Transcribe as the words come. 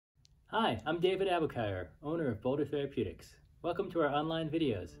Hi, I'm David Abukire, owner of Boulder Therapeutics. Welcome to our online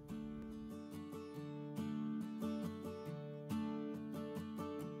videos.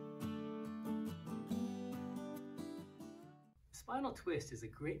 Spinal twist is a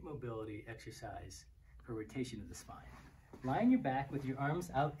great mobility exercise for rotation of the spine. Lie on your back with your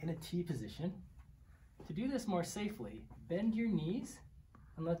arms out in a T position. To do this more safely, bend your knees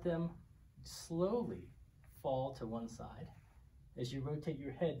and let them slowly fall to one side as you rotate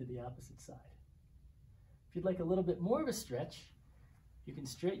your head to the opposite side. If you'd like a little bit more of a stretch, you can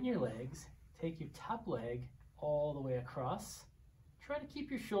straighten your legs, take your top leg all the way across, try to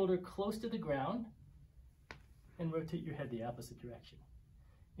keep your shoulder close to the ground, and rotate your head the opposite direction.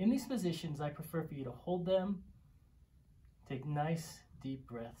 In these positions, I prefer for you to hold them, take nice deep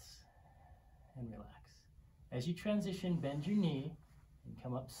breaths, and relax. As you transition, bend your knee and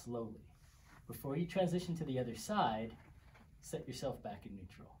come up slowly. Before you transition to the other side, set yourself back in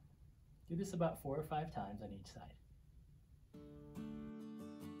neutral. Do this about 4 or 5 times on each side.